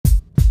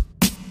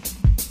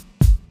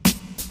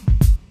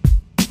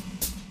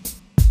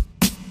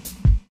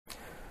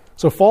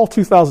So fall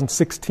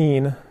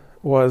 2016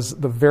 was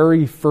the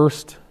very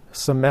first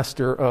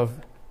semester of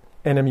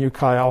NMU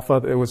Chi Alpha.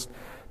 It was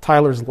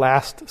Tyler's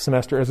last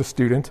semester as a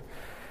student.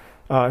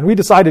 And we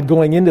decided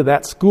going into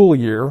that school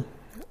year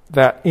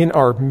that in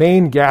our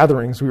main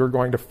gatherings, we were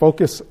going to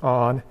focus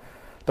on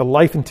the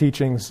life and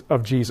teachings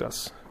of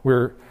Jesus.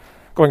 We're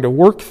going to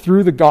work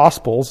through the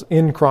Gospels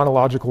in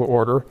chronological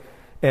order,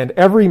 and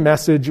every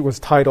message was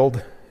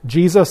titled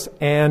Jesus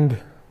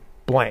and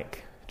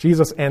blank,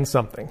 Jesus and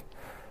something.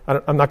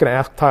 I'm not going to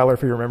ask Tyler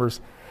if he remembers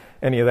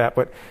any of that,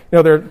 but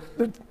there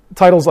are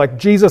titles like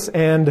Jesus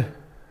and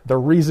the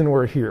reason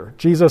we're here,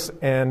 Jesus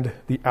and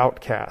the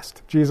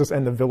outcast, Jesus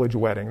and the village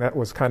wedding. That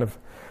was kind of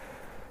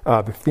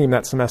the theme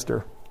that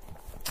semester.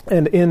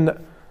 And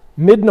in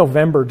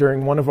mid-November,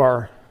 during one of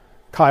our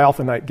Chi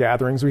Alpha Night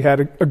gatherings, we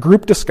had a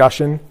group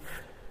discussion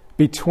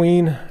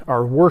between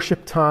our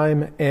worship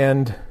time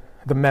and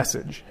the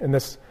message. And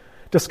this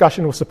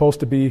discussion was supposed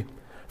to be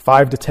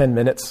 5 to 10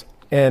 minutes,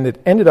 and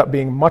it ended up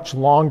being much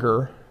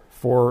longer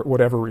for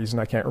whatever reason.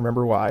 I can't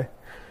remember why.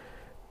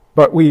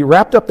 But we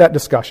wrapped up that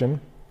discussion,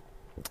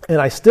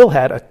 and I still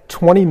had a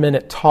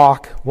 20-minute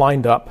talk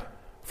lined up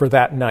for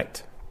that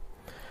night.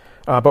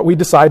 But we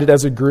decided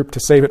as a group to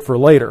save it for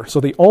later. So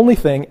the only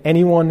thing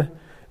anyone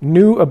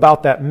knew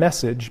about that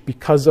message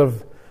because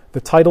of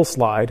the title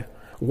slide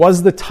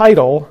was the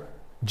title,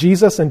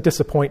 Jesus and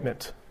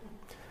Disappointment.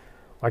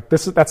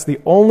 That's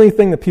the only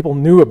thing that people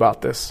knew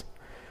about this.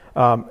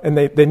 And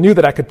they knew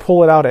that I could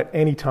pull it out at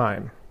any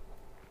time.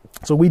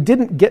 So we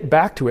didn't get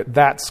back to it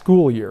that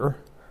school year.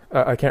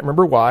 I can't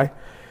remember why.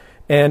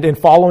 And in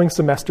following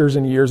semesters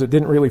and years, it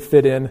didn't really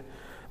fit in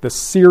the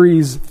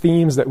series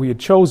themes that we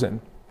had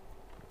chosen.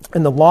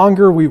 And the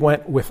longer we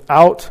went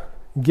without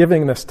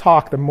giving this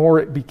talk, the more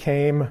it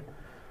became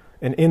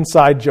an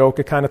inside joke.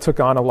 It kind of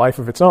took on a life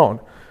of its own.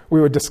 We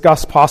would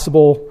discuss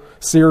possible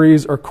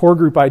series or core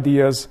group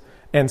ideas,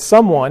 and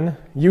someone,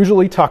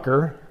 usually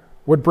Tucker,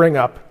 would bring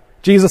up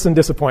Jesus and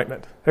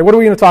disappointment. Hey, what are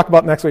we going to talk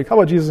about next week? How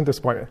about Jesus and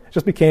disappointment? It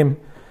just became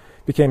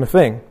a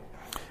thing.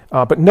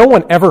 But no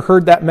one ever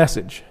heard that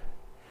message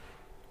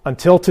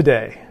until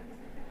today.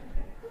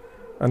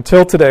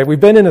 Until today. We've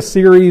been in a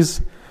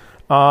series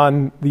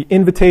on the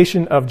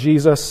invitation of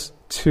Jesus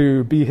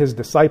to be his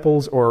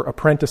disciples or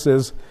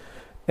apprentices.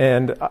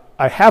 And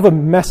I have a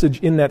message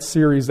in that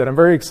series that I'm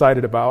very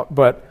excited about,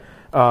 but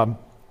I've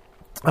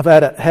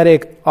had a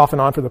headache off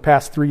and on for the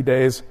past 3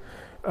 days.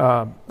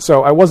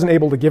 So I wasn't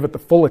able to give it the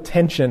full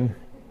attention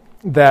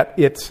that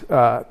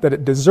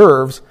it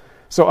deserves.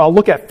 So I'll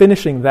look at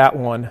finishing that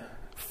one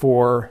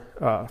for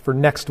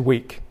next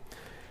week.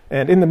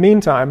 And in the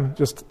meantime,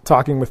 just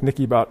talking with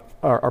Nikki about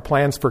our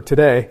plans for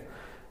today,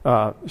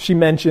 she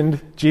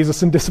mentioned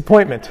Jesus and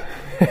disappointment.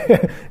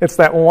 It's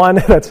that one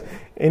that's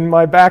in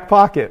my back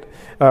pocket,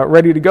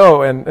 ready to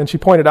go. And she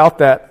pointed out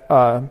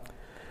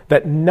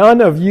that none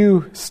of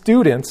you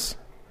students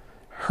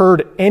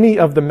heard any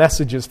of the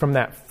messages from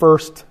that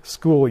first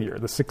school year,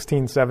 the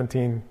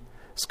 16-17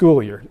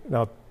 school year.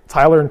 Now,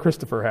 Tyler and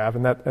Christopher have,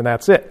 and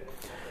that's it.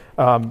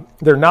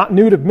 They're not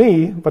new to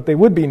me, but they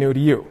would be new to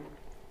you.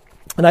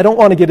 And I don't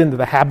want to get into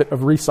the habit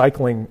of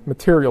recycling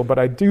material, but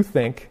I do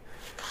think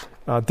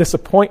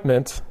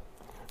disappointment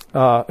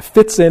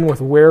fits in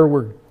with where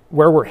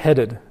we're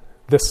headed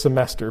this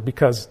semester,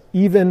 because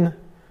even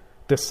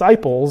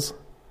disciples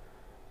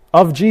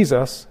of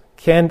Jesus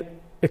can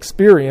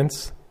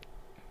experience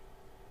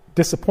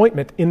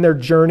disappointment in their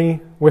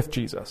journey with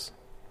Jesus.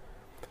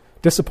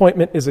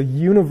 Disappointment is a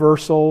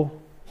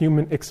universal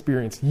human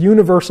experience.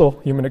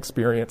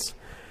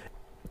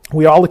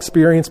 We all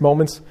experience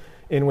moments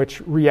in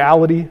which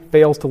reality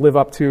fails to live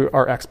up to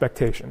our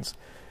expectations.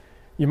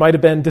 You might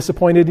have been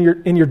disappointed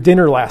in your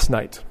dinner last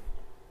night.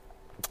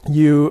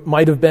 You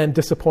might have been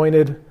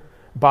disappointed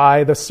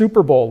by the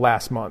Super Bowl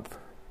last month,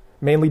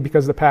 mainly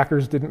because the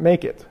Packers didn't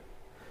make it.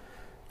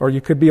 Or you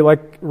could be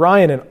like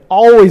Ryan and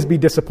always be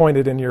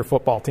disappointed in your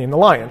football team, the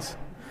Lions.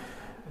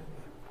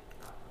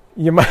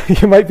 You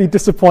might be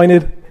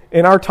disappointed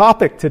in our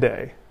topic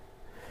today.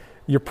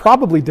 You're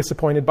probably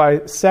disappointed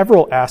by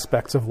several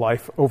aspects of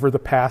life over the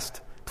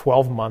past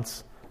 12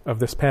 months of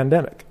this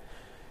pandemic.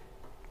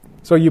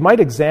 So you might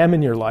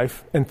examine your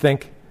life and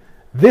think,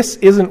 this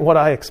isn't what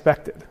I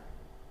expected.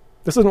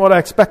 This isn't what I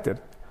expected.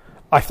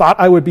 I thought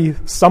I would be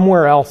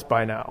somewhere else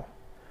by now.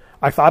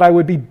 I thought I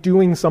would be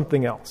doing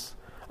something else.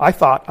 I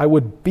thought I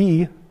would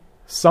be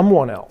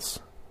someone else.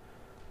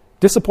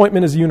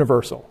 Disappointment is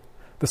universal.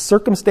 The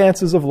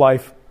circumstances of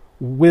life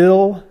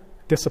will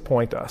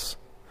disappoint us.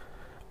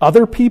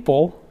 Other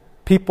people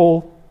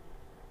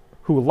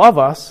who love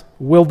us,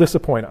 will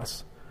disappoint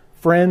us.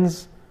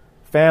 Friends,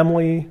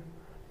 family,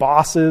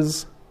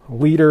 bosses,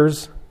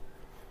 leaders,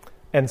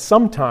 and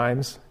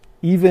sometimes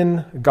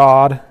even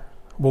God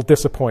will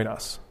disappoint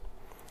us.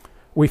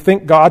 We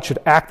think God should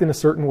act in a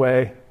certain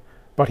way,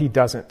 but he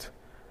doesn't.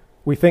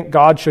 We think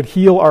God should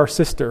heal our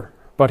sister,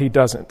 but he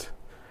doesn't.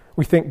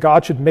 We think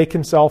God should make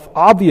himself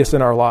obvious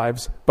in our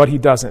lives, but he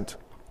doesn't.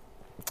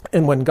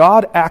 And when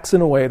God acts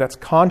in a way that's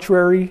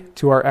contrary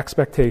to our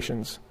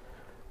expectations,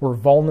 we're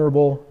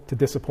vulnerable to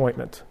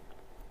disappointment.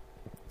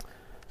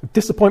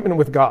 Disappointment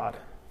with God.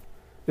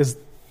 Is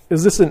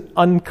this an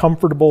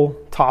uncomfortable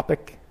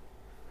topic?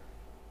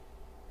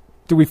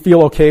 Do we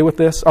feel okay with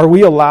this? Are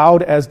we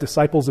allowed as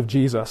disciples of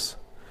Jesus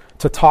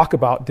to talk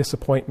about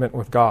disappointment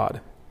with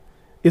God?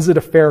 Is it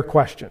a fair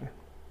question?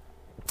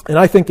 And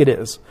I think it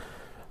is.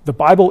 The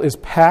Bible is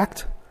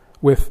packed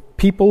with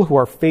people who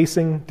are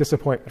facing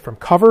disappointment from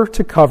cover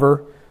to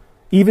cover.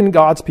 Even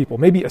God's people,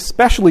 maybe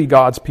especially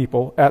God's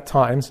people at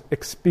times,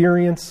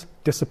 experience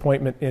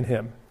disappointment in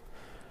Him.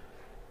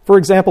 For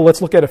example,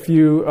 let's look at a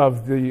few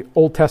of the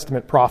Old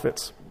Testament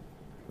prophets.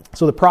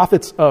 So the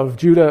prophets of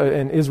Judah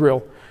and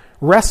Israel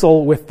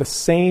wrestle with the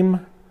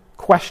same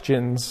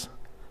questions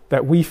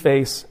that we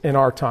face in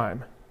our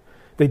time.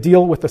 They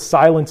deal with the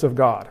silence of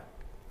God.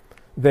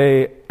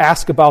 They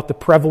ask about the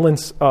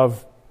prevalence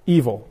of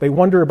evil. They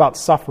wonder about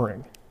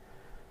suffering.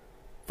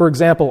 For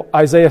example,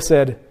 Isaiah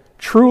said,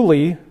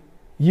 "Truly,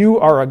 you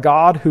are a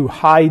God who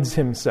hides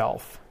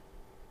himself."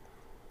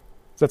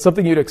 Is that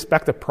something you'd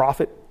expect a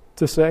prophet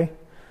to say?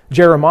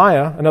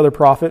 Jeremiah, another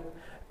prophet,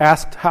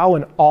 asked how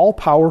an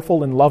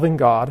all-powerful and loving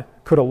God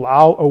could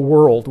allow a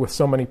world with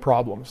so many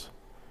problems.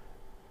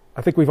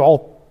 I think we've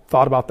all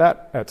thought about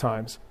that at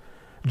times.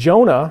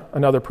 Jonah,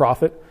 another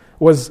prophet,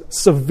 was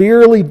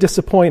severely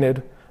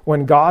disappointed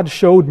when God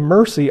showed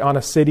mercy on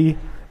a city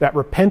that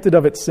repented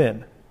of its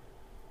sin.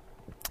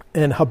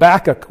 And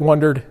Habakkuk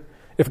wondered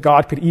if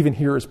God could even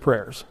hear his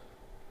prayers.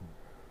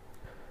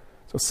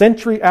 So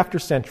century after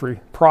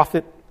century,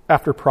 prophet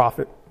after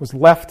prophet was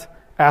left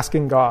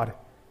asking God,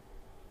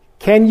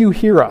 "Can you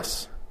hear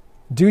us?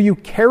 Do you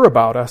care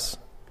about us?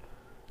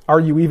 Are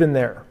you even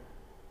there?"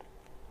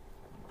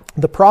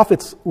 The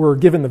prophets were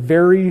given the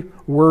very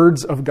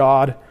words of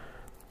God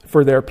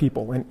for their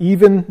people. And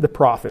even the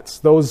prophets,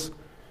 those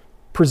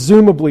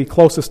presumably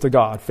closest to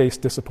God,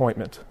 faced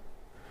disappointment.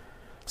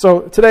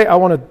 So today I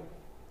want to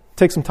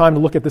take some time to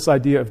look at this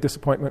idea of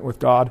disappointment with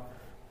God,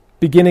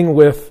 beginning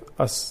with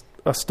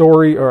a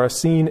story or a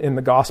scene in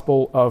the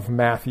Gospel of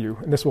Matthew.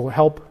 And this will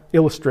help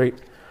illustrate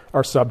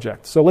our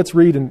subject. So let's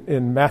read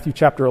in Matthew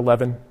chapter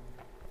 11,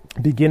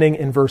 beginning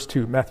in verse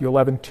 2, Matthew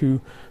 11,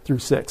 2 through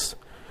 6.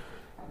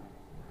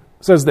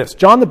 It says this: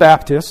 "John the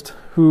Baptist,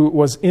 who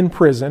was in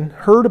prison,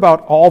 heard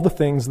about all the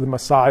things the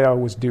Messiah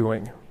was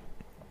doing.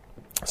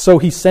 So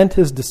he sent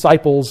his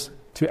disciples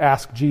to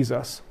ask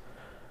Jesus,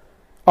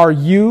 'Are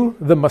you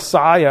the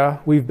Messiah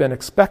we've been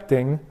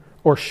expecting,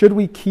 or should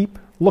we keep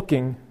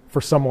looking for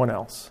someone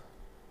else?'"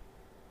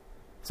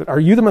 He said, "Are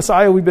you the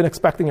Messiah we've been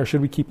expecting, or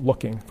should we keep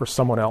looking for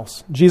someone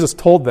else?" Jesus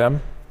told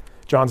them,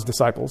 John's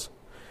disciples,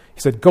 he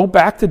said, "Go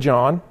back to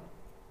John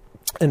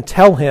and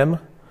tell him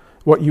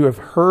what you have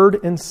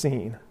heard and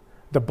seen.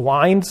 The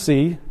blind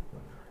see,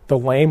 the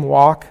lame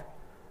walk,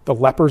 the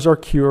lepers are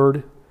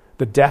cured,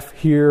 the deaf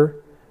hear,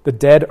 the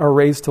dead are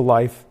raised to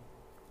life,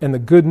 and the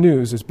good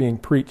news is being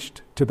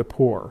preached to the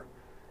poor.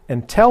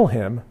 And tell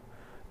him,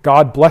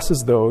 God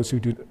blesses those who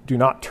do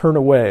not turn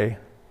away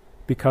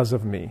because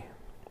of me."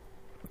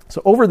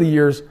 So over the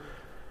years,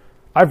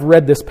 I've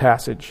read this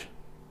passage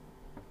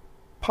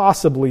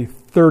possibly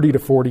 30 to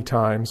 40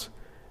 times,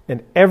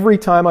 and every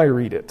time I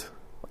read it,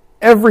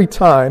 every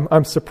time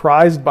I'm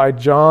surprised by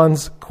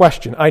John's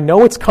question. I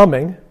know it's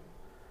coming.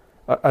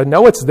 I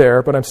know it's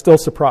there, but I'm still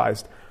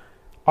surprised.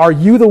 Are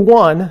you the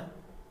one,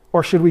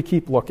 or should we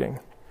keep looking?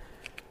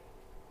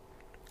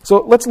 So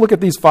let's look at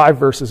these 5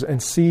 verses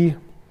and see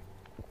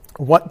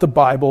what the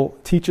Bible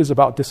teaches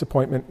about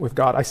disappointment with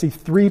God. I see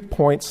 3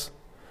 points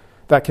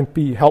that can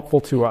be helpful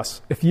to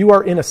us. If you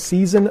are in a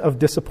season of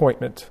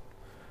disappointment,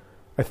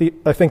 I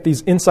think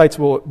these insights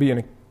will be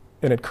an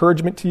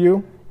encouragement to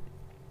you.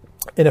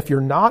 And if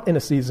you're not in a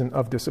season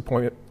of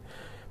disappointment,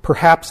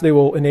 perhaps they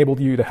will enable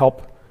you to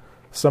help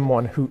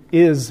someone who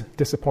is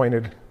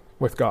disappointed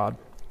with God.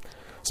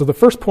 So the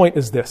first point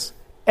is this: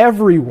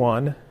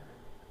 everyone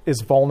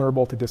is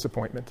vulnerable to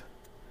disappointment.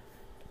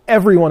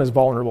 Everyone is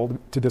vulnerable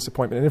to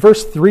disappointment. And in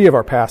verse 3 of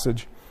our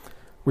passage,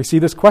 we see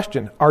this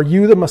question: Are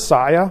you the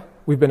Messiah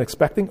we've been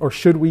expecting, or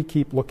should we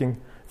keep looking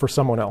for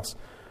someone else?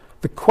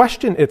 The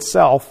question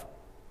itself,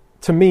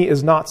 to me,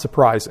 is not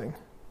surprising.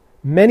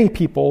 Many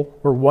people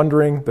were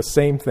wondering the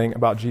same thing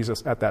about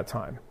Jesus at that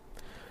time.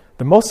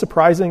 The most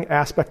surprising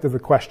aspect of the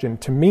question,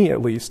 to me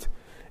at least,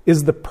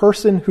 is the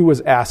person who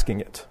was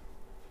asking it.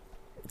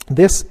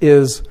 This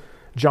is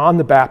John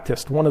the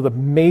Baptist, one of the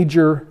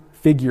major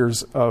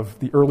figures of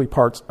the early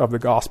parts of the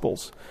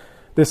Gospels.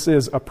 This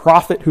is a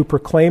prophet who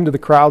proclaimed to the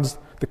crowds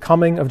the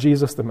coming of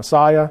Jesus, the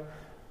Messiah,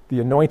 the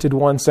anointed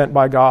one sent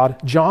by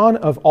God. John,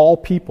 of all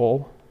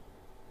people,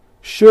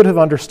 should have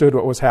understood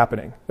what was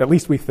happening. At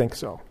least we think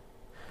so.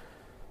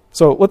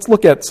 So let's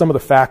look at some of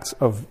the facts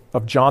of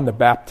John the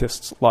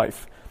Baptist's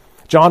life.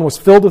 John was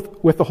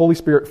filled with the Holy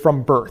Spirit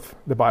from birth,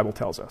 the Bible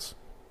tells us.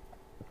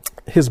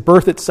 His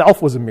birth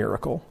itself was a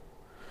miracle.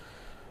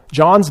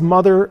 John's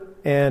mother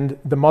and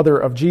the mother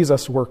of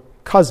Jesus were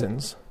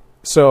cousins.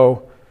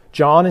 So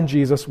John and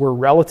Jesus were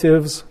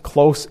relatives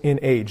close in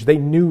age. They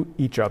knew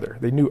each other.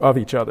 They knew of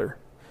each other.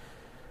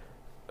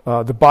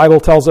 The Bible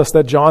tells us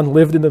that John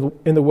lived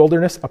in the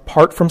wilderness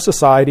apart from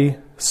society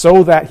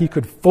so that he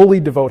could fully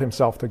devote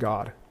himself to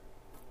God.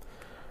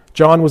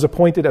 John was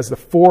appointed as the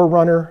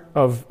forerunner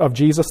of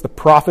Jesus, the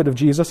prophet of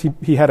Jesus.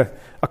 He had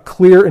a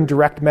clear and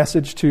direct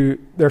message to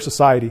their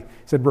society.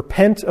 He said,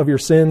 "Repent of your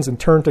sins and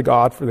turn to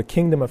God, for the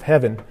kingdom of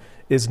heaven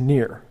is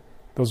near."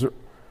 Those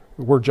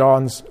were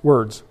John's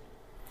words.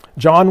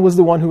 John was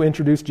the one who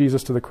introduced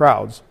Jesus to the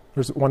crowds.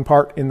 There's one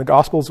part in the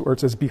Gospels where it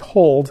says,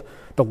 "Behold,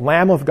 the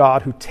Lamb of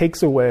God who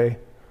takes away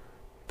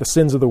the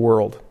sins of the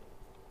world."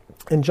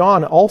 And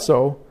John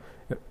also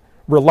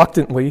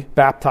reluctantly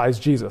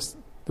baptized Jesus.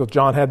 So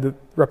John had the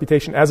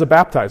reputation as a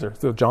baptizer,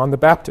 so John the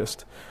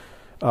Baptist.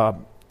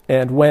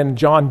 And when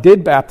John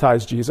did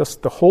baptize Jesus,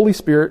 the Holy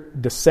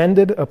Spirit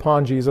descended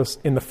upon Jesus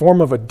in the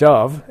form of a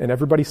dove, and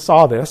everybody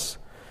saw this,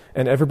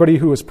 and everybody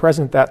who was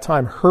present at that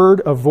time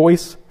heard a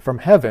voice from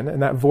heaven,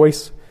 and that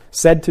voice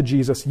said to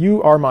Jesus,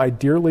 "You are my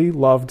dearly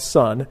loved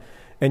Son,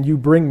 and you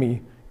bring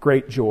me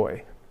great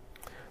joy."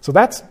 So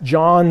that's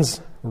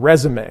John's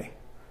resume.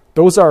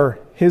 Those are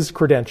his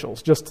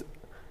credentials, just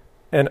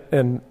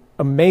an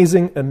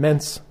amazing,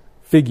 immense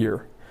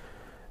figure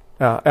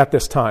at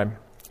this time.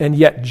 And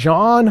yet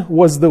John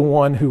was the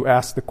one who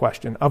asked the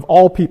question. Of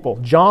all people,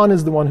 John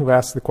is the one who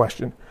asked the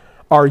question,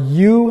 "Are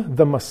you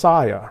the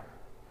Messiah,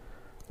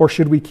 or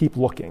should we keep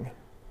looking?"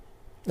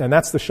 And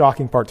that's the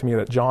shocking part to me,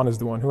 that John is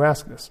the one who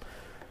asked this.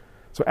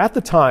 So at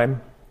the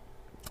time,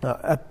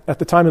 at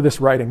the time of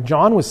this writing,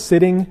 John was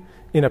sitting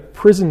in a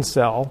prison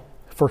cell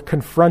for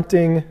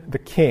confronting the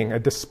king, a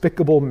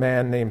despicable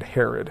man named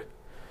Herod.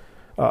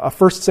 A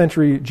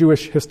first-century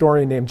Jewish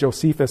historian named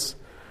Josephus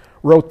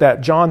wrote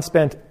that John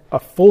spent a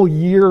full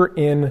year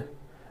in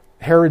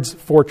Herod's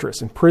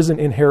fortress, in prison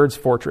in Herod's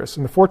fortress.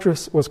 And the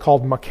fortress was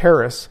called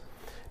Machaerus,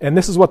 and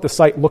this is what the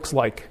site looks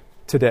like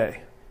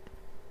today.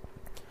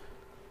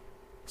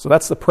 So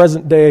that's the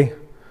present-day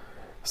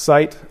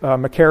site.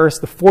 Machaerus,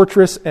 the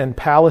fortress and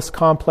palace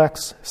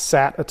complex,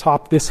 sat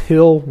atop this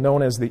hill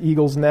known as the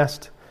Eagle's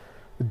Nest.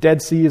 The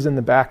Dead Sea is in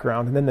the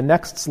background, and then the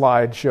next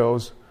slide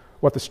shows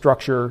what the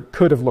structure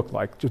could have looked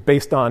like, just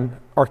based on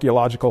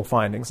archaeological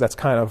findings. That's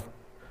kind of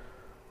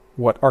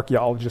what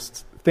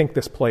archaeologists think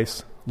this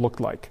place looked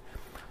like.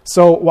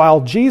 So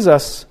while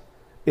Jesus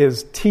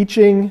is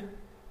teaching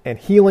and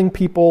healing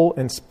people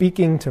and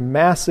speaking to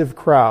massive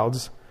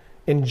crowds,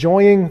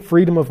 enjoying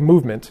freedom of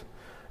movement,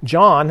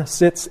 John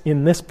sits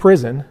in this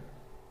prison,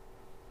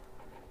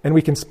 and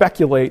we can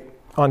speculate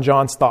on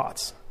John's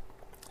thoughts.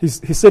 He's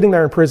sitting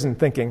there in prison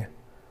thinking,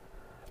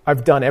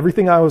 "I've done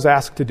everything I was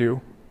asked to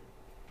do.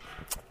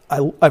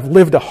 I've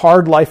lived a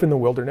hard life in the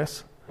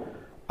wilderness.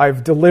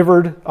 I've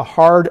delivered a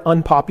hard,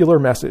 unpopular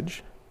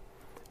message.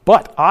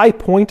 But I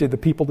pointed the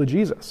people to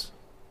Jesus.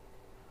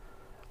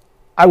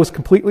 I was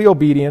completely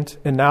obedient,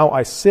 and now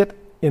I sit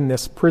in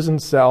this prison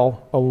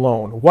cell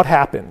alone. What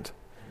happened?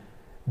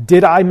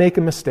 Did I make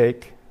a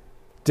mistake?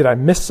 Did I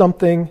miss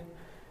something?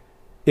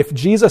 If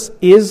Jesus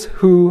is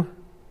who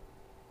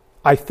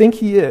I think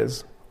he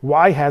is,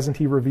 why hasn't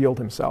he revealed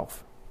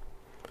himself?"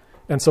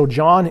 And so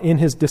John, in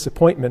his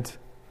disappointment,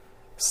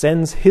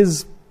 sends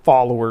his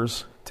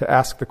followers to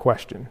ask the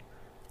question,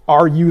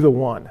 "Are you the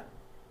one?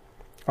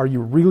 Are you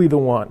really the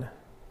one?"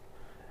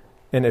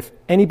 And if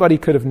anybody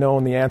could have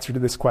known the answer to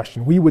this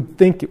question, we would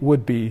think it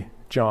would be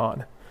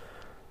John.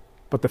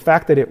 But the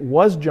fact that it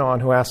was John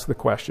who asked the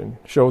question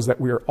shows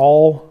that we are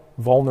all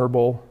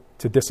vulnerable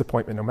to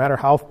disappointment. No matter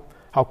how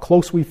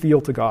close we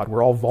feel to God,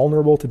 we're all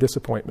vulnerable to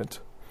disappointment.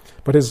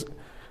 But his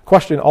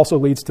question also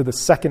leads to the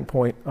second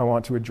point I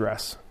want to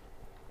address.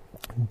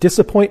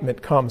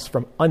 Disappointment comes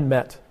from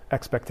unmet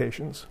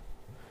expectations.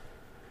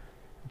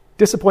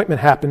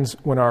 Disappointment happens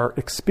when our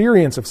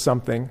experience of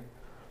something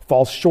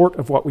falls short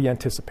of what we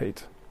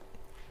anticipate.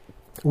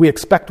 We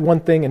expect one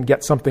thing and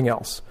get something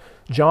else.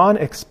 John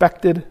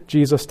expected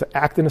Jesus to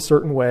act in a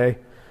certain way.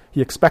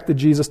 He expected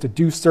Jesus to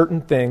do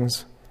certain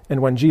things,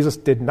 and when Jesus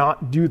did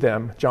not do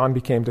them, John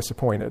became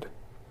disappointed.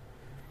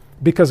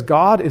 Because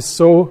God is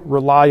so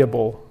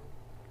reliable,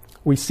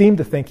 we seem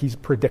to think he's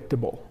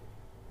predictable.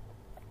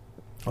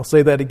 I'll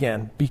say that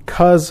again.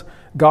 Because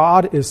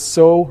God is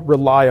so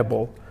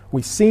reliable,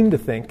 we seem to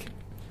think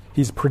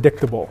he's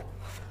predictable.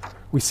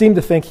 We seem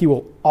to think he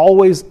will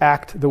always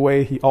act the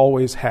way he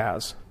always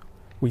has.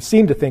 We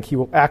seem to think he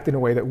will act in a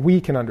way that we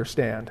can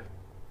understand.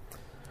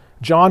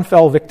 John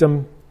fell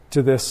victim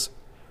to this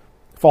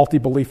faulty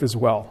belief as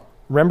well.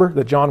 Remember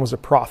that John was a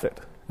prophet,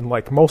 and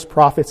like most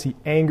prophets, he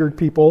angered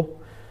people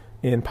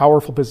in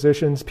powerful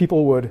positions.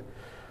 People would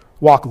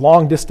walk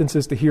long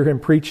distances to hear him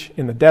preach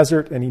in the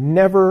desert, and he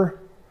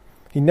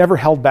never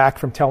held back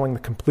from telling the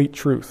complete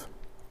truth.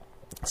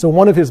 So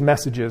one of his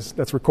messages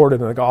that's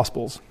recorded in the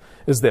Gospels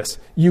is this: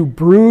 "You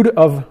brood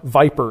of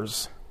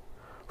vipers,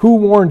 who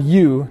warned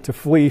you to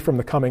flee from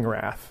the coming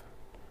wrath?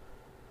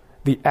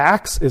 The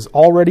axe is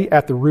already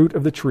at the root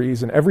of the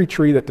trees, and every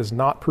tree that does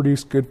not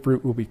produce good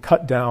fruit will be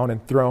cut down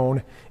and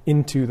thrown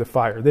into the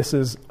fire." This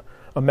is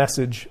a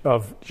message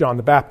of John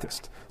the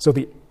Baptist. So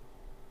the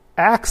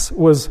axe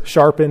was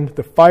sharpened,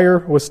 the fire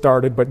was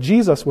started, but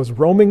Jesus was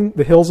roaming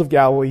the hills of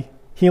Galilee,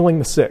 healing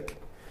the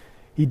sick.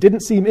 He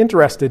didn't seem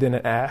interested in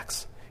an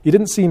axe. He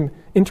didn't seem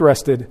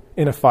interested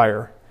in a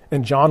fire.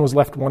 And John was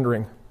left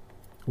wondering,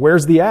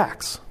 where's the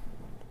axe?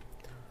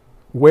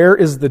 Where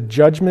is the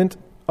judgment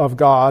of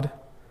God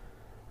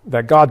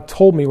that God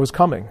told me was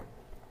coming?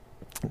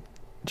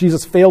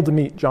 Jesus failed to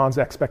meet John's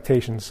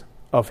expectations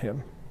of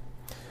him.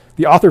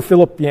 The author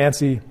Philip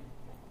Yancey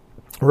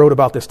wrote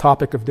about this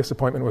topic of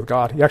disappointment with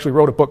God. He actually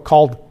wrote a book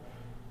called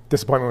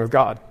Disappointment with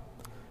God.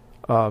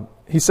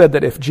 He said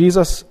that if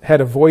Jesus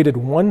had avoided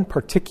one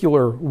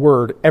particular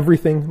word,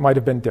 everything might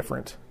have been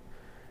different.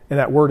 And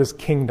that word is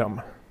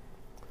kingdom.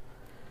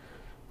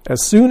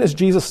 As soon as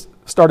Jesus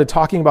started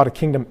talking about a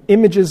kingdom,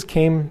 images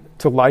came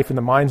to life in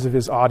the minds of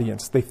his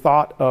audience. They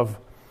thought of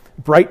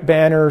bright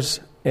banners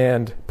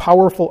and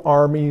powerful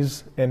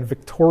armies and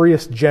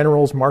victorious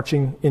generals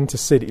marching into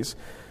cities.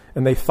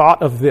 And they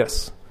thought of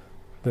this,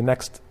 the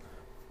next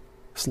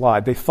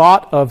slide. They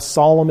thought of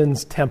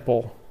Solomon's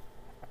temple,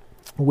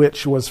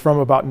 which was from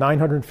about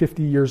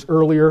 950 years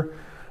earlier,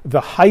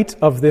 the height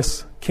of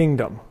this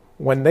kingdom.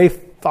 When they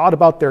thought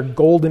about their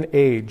golden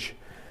age,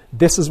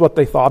 this is what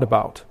they thought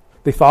about.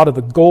 They thought of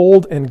the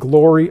gold and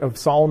glory of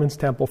Solomon's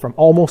temple from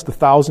almost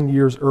 1,000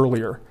 years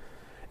earlier.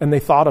 And they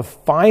thought of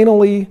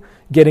finally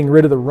getting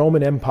rid of the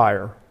Roman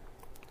Empire,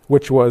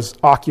 which was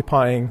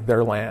occupying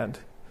their land.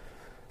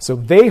 So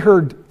they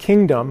heard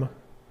kingdom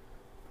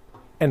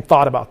and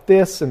thought about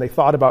this, and they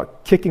thought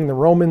about kicking the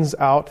Romans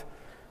out.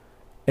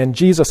 And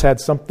Jesus had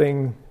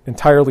something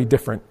entirely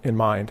different in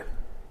mind.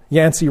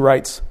 Yancey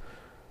writes,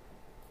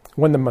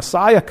 when the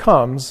Messiah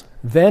comes,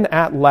 then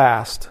at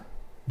last,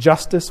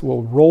 justice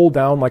will roll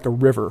down like a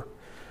river.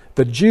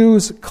 The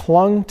Jews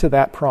clung to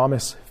that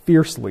promise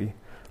fiercely,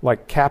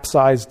 like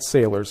capsized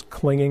sailors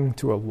clinging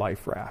to a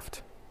life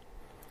raft.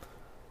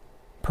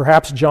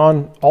 Perhaps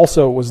John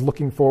also was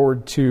looking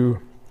forward to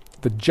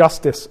the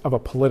justice of a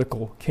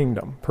political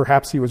kingdom.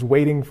 Perhaps he was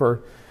waiting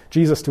for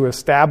Jesus to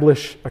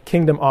establish a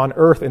kingdom on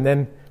earth and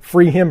then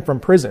free him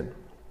from prison.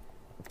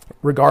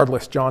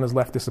 Regardless, John is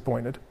left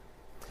disappointed.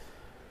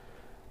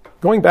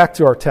 Going back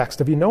to our text,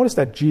 have you noticed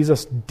that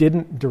Jesus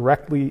didn't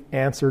directly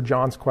answer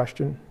John's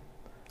question?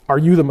 Are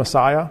you the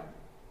Messiah?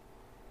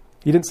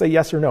 He didn't say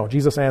yes or no.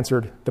 Jesus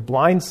answered, the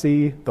blind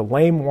see, the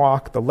lame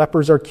walk, the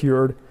lepers are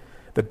cured,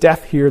 the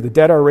deaf hear, the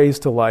dead are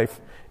raised to life,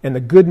 and the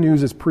good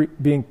news is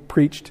being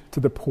preached to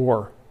the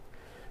poor.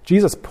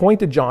 Jesus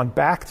pointed John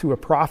back to a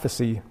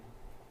prophecy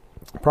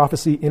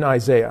in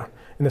Isaiah.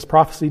 And this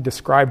prophecy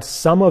described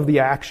some of the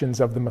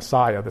actions of the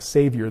Messiah, the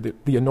Savior,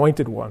 the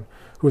anointed one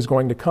who is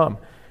going to come.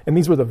 And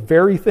these were the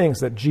very things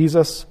that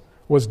Jesus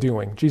was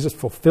doing. Jesus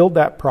fulfilled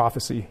that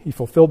prophecy. He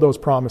fulfilled those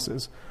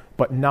promises,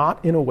 but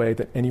not in a way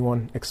that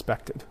anyone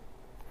expected.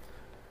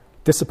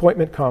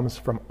 Disappointment comes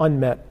from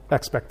unmet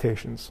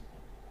expectations.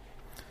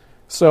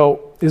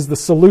 So, is the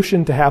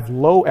solution to have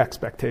low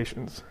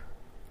expectations?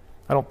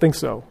 I don't think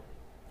so.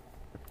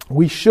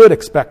 We should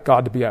expect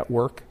God to be at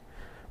work.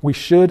 We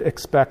should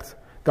expect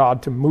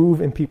God to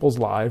move in people's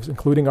lives,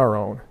 including our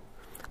own.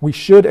 We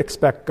should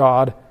expect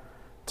God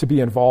to be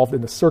involved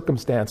in the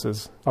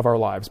circumstances of our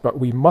lives, but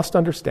we must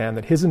understand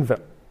that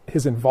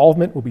his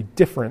involvement will be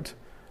different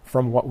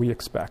from what we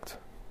expect.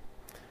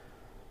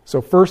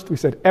 So first, we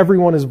said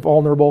everyone is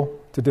vulnerable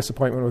to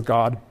disappointment with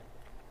God,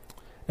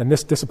 and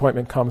this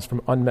disappointment comes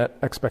from unmet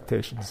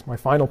expectations. My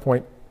final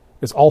point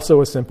is also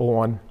a simple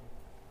one.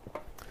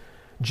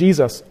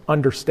 Jesus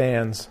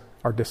understands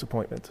our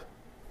disappointment.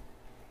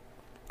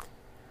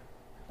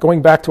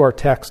 Going back to our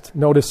text,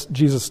 notice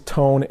Jesus'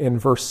 tone in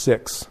verse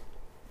 6.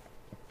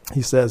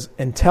 He says,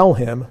 and tell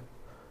him,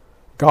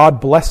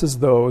 God blesses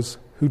those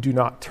who do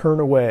not turn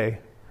away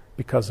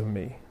because of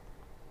me.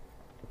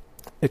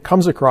 It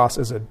comes across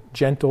as a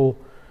gentle,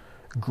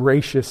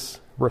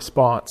 gracious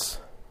response.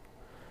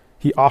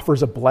 He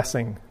offers a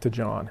blessing to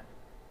John.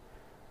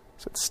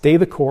 He said, stay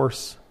the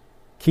course,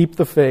 keep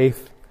the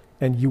faith,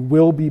 and you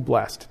will be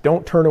blessed.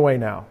 Don't turn away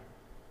now.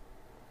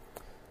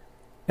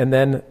 And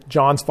then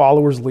John's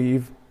followers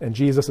leave, and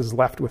Jesus is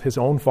left with his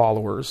own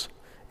followers,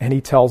 and he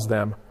tells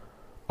them,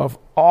 of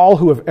all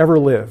who have ever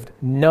lived,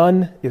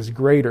 none is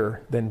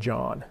greater than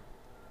John,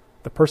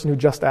 the person who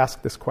just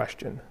asked this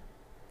question.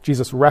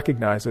 Jesus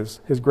recognizes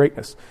his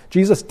greatness.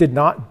 Jesus did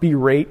not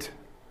berate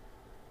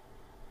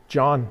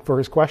John for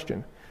his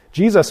question.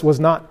 Jesus was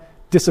not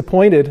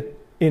disappointed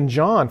in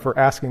John for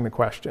asking the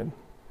question.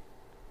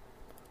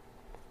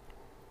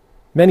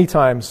 Many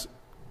times,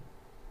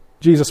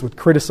 Jesus would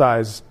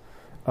criticize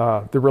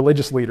the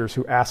religious leaders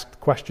who asked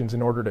questions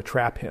in order to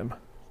trap him.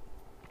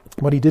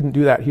 But he didn't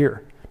do that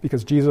here,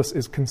 because Jesus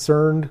is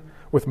concerned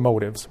with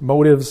motives.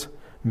 Motives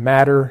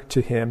matter to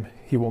him.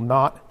 He will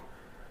not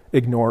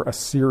ignore a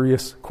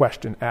serious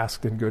question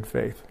asked in good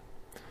faith.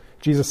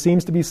 Jesus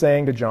seems to be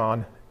saying to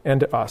John and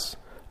to us,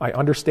 I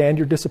understand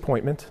your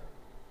disappointment.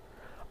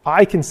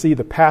 I can see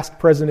the past,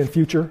 present, and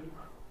future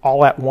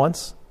all at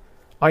once.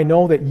 I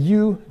know that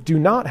you do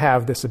not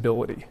have this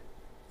ability.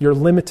 You're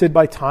limited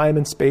by time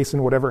and space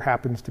and whatever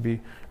happens to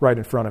be right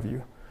in front of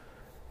you.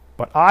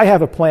 But I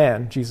have a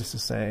plan, Jesus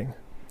is saying,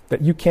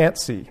 that you can't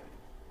see.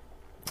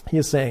 He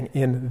is saying,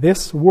 in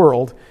this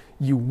world,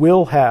 you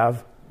will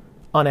have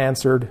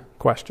unanswered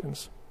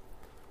questions.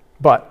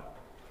 But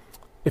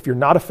if you're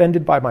not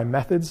offended by my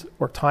methods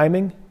or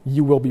timing,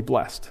 you will be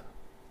blessed.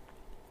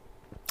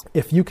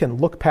 If you can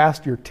look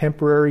past your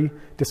temporary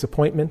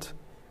disappointment,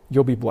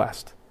 you'll be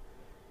blessed.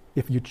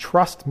 If you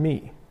trust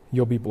me,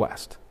 you'll be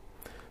blessed.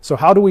 So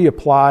how do we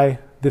apply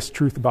this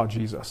truth about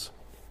Jesus?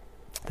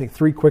 I think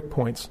 3 quick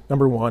points.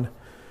 Number 1,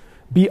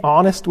 be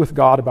honest with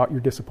God about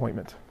your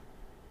disappointment.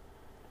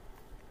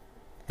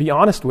 Be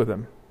honest with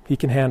him. He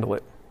can handle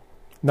it.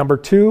 Number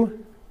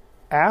 2,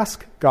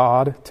 ask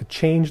God to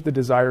change the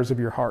desires of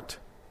your heart.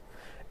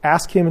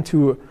 Ask him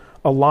to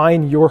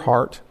align your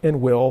heart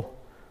and will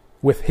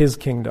with his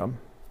kingdom.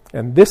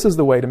 And this is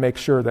the way to make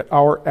sure that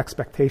our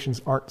expectations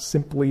aren't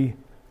simply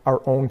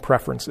our own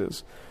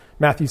preferences.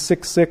 Matthew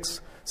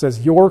 6:6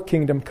 says, your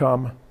kingdom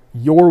come,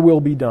 your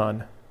will be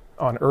done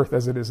on earth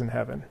as it is in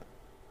heaven.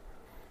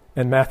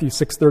 And Matthew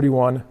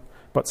 6:31,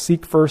 but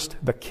seek first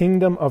the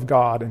kingdom of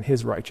God and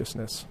his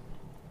righteousness.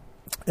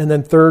 And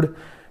then 3rd,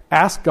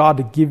 ask God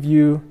to give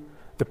you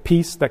the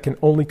peace that can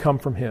only come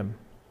from him.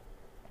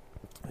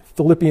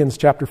 Philippians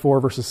chapter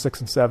 4, verses 6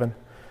 and 7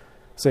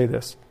 say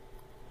this.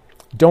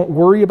 Don't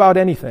worry about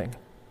anything.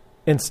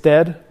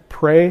 Instead,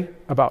 pray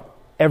about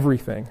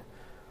everything.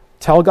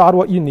 Tell God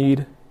what you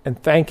need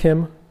and thank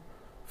him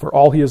for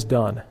all he has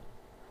done.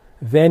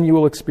 Then you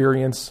will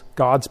experience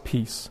God's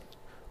peace,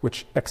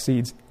 which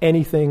exceeds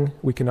anything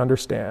we can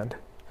understand.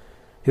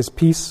 His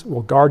peace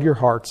will guard your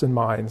hearts and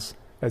minds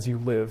as you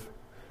live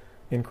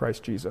in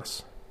Christ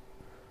Jesus.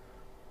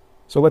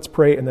 So let's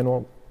pray, and then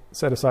we'll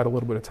set aside a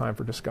little bit of time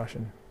for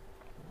discussion.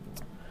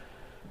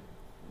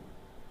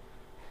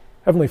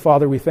 Heavenly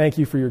Father, we thank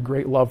you for your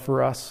great love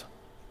for us.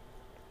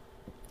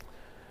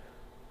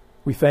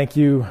 We thank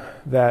you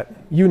that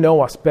you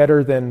know us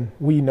better than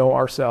we know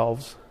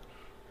ourselves.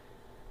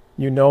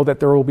 You know that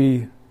there will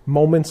be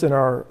moments in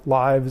our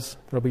lives,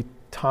 there will be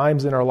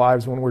times in our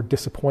lives when we're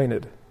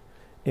disappointed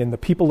in the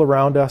people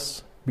around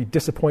us, be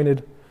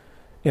disappointed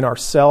in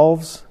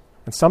ourselves,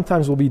 and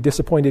sometimes we'll be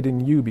disappointed in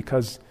you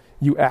because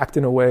you act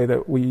in a way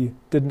that we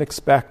didn't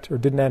expect or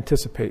didn't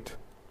anticipate.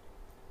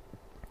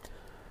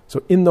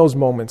 So in those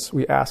moments,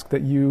 we ask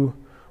that you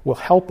will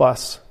help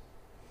us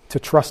to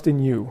trust in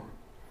you,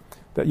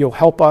 that you'll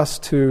help us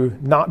to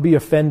not be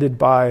offended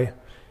by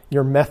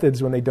your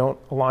methods when they don't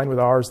align with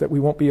ours, that we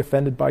won't be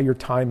offended by your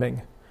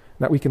timing,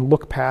 that we can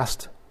look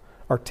past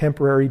our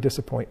temporary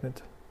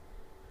disappointment.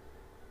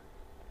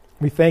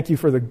 We thank you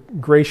for the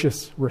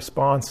gracious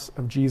response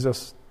of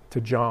Jesus to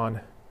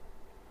John,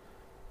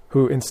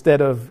 who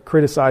instead of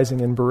criticizing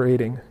and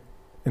berating,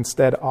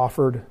 instead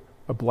offered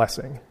a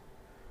blessing.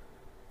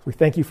 We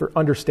thank you for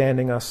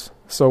understanding us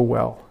so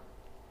well.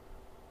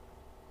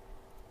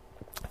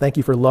 Thank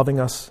you for loving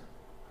us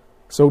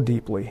so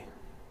deeply.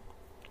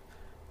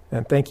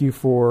 And thank you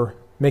for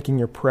making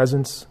your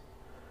presence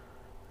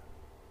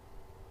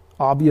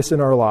obvious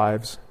in our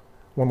lives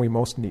when we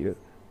most need it.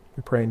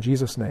 We pray in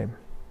Jesus' name.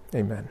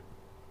 Amen.